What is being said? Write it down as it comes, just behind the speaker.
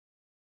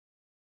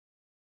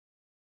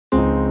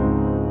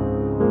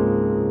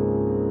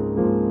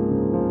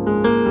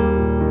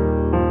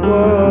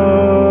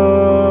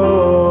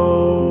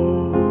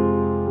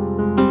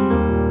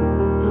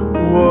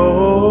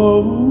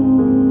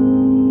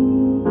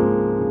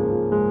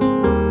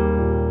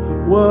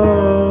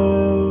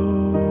world.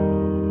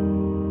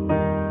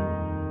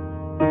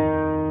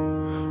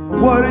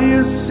 What do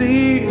you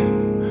see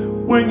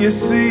when you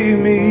see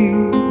me?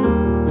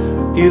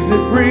 Is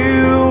it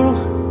real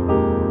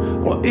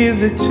or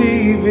is it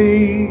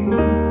TV?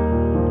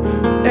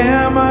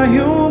 Am I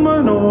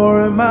human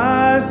or am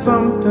I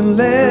something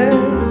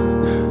less?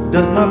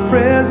 Does my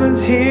presence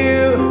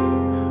here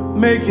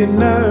make you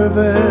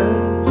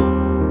nervous?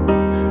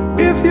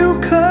 If you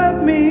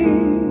cut me,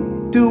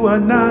 do I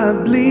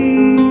not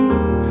bleed?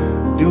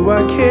 Do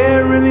I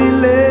care any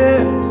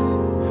less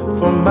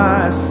for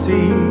my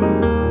seed?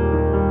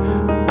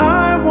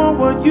 I want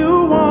what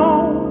you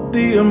want,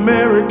 the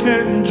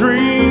American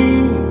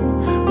dream.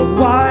 But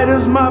why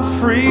does my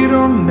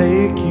freedom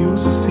make you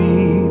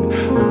seethe?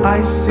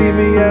 I see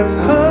me as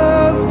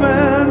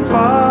husband,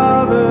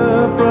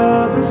 father,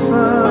 brother,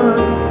 son.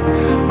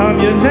 I'm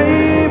your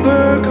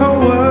neighbor,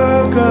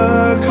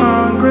 co-worker,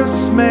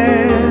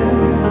 congressman,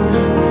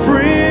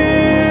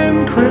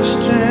 friend,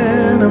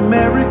 Christian,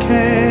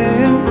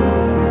 American.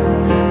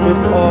 But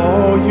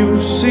all you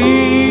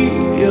see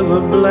is a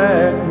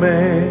black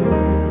man.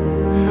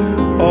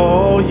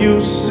 All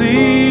you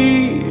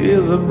see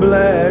is a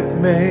black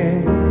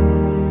man.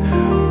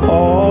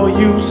 All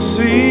you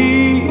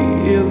see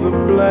is a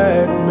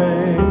black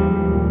man.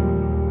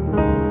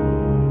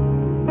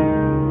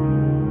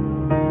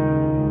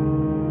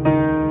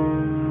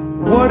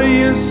 What do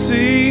you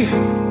see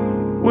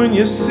when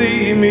you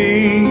see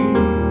me?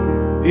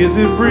 Is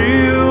it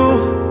real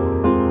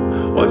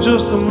or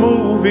just a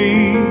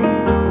movie?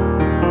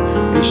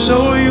 They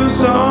show you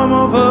some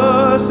of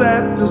us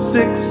at the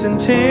 6 and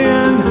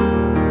 10,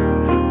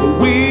 but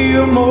we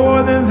are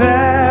more than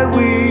that,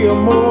 we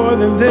are more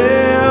than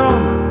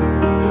them.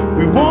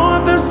 We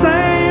want the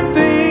same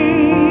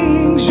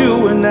things,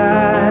 you and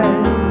I.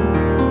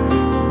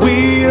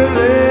 We are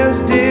less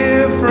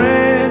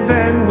different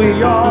than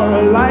we are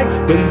alike.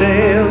 When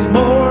there's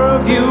more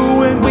of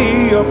you and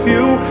we are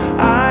few,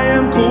 I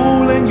am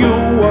cool and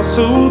you are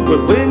soothed.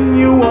 But when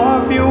you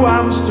are few,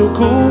 I'm still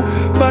cool,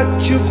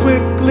 but you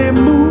quickly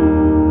move.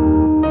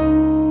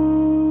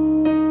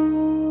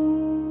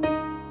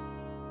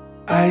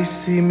 I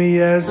see me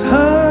as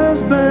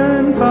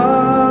husband,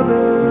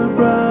 father,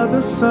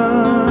 brother,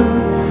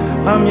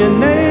 son. I'm your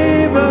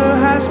neighbor,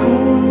 high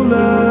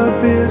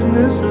schooler,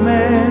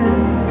 businessman,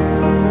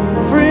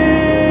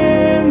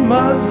 friend,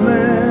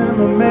 Muslim,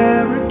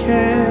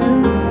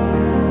 American.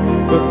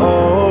 But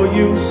all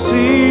you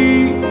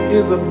see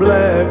is a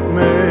black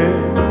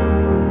man.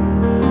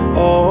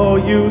 All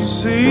you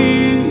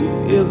see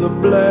is a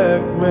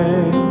black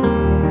man.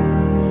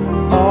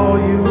 All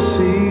you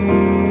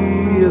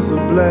see is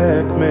a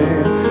black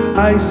man.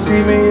 I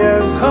see me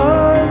as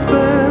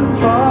husband,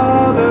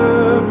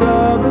 father,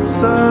 brother,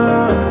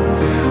 son.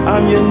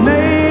 I'm your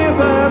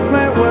neighbor,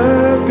 plant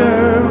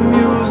worker,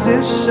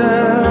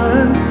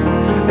 musician,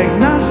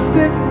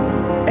 agnostic,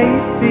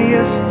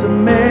 atheist,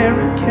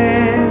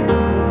 American.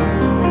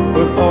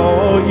 But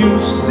all you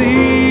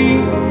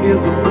see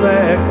is a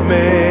black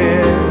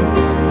man.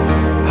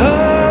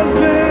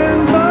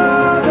 Husband,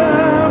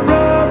 father,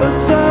 brother,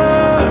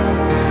 son.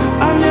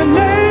 I'm your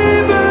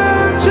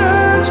neighbor,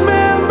 church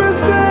member,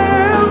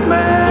 salesman,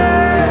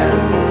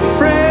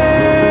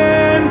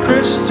 friend,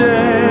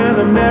 Christian,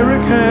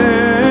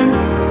 American.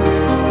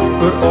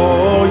 But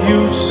all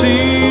you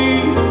see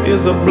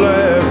is a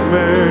black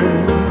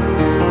man.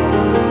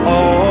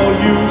 All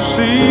you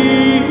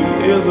see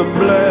is a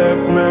black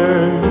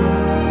man.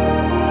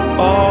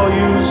 All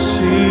you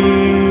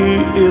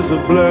see is a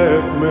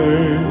black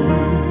man.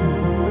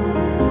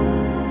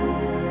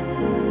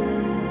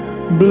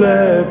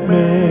 Black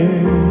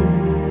man.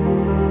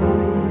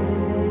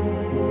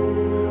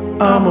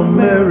 I'm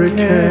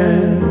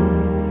American.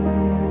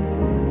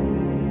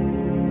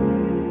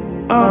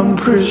 I'm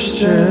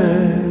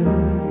Christian.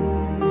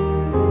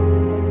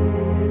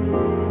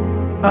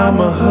 I'm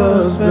a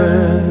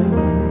husband.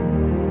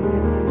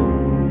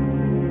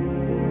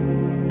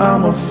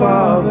 I'm a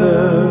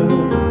father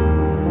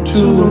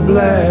to a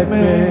black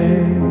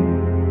man.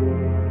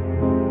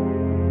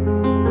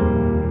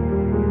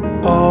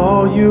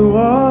 All you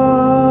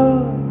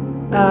are,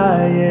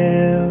 I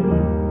am.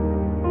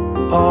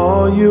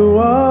 All you